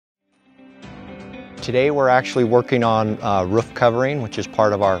Today we're actually working on roof covering, which is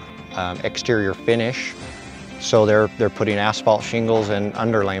part of our exterior finish. So they're putting asphalt shingles and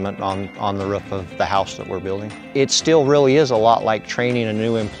underlayment on the roof of the house that we're building. It still really is a lot like training a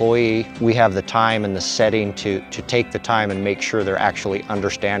new employee. We have the time and the setting to take the time and make sure they're actually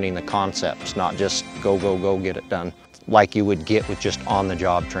understanding the concepts, not just go, go, go, get it done, like you would get with just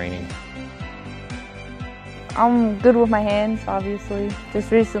on-the-job training. I'm good with my hands, obviously.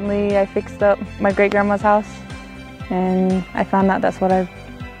 Just recently I fixed up my great-grandma's house, and I found out that's what I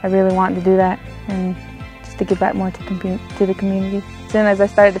really wanted to do, that, and just to give back more to the community. As soon as I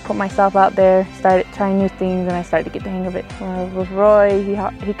started to put myself out there, started trying new things, and I started to get the hang of it. With Roy, he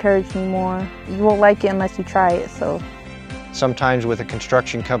encouraged me more. You won't like it unless you try it, so. Sometimes with a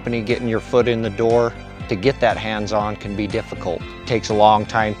construction company, getting your foot in the door to get that hands-on can be difficult. It takes a long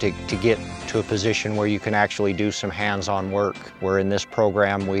time to get to a position where you can actually do some hands-on work. Where in this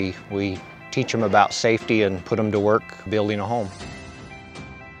program, we teach them about safety and put them to work building a home.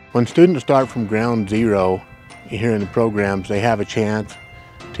 When students start from ground zero here in the programs, they have a chance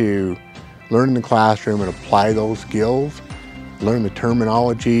to learn in the classroom and apply those skills, learn the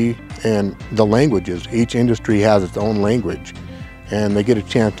terminology and the languages. Each industry has its own language, and they get a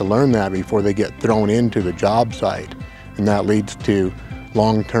chance to learn that before they get thrown into the job site, and that leads to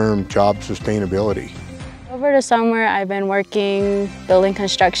long-term job sustainability. Over the summer, I've been working building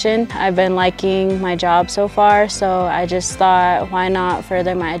construction. I've been liking my job so far, so I just thought, why not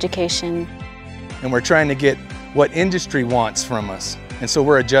further my education? And we're trying to get what industry wants from us. And so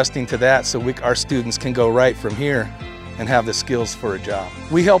we're adjusting to that so our students can go right from here and have the skills for a job.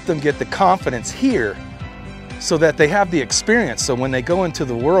 We help them get the confidence here so that they have the experience, so when they go into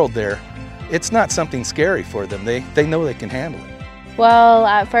the world there, it's not something scary for them. They know they can handle it. Well,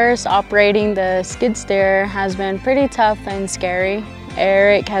 at first, operating the skid steer has been pretty tough and scary.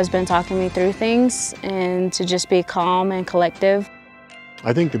 Eric has been talking me through things and to just be calm and collective.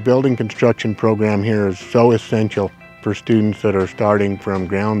 I think the building construction program here is so essential for students that are starting from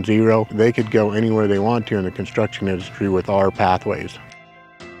ground zero. They could go anywhere they want to in the construction industry with our pathways.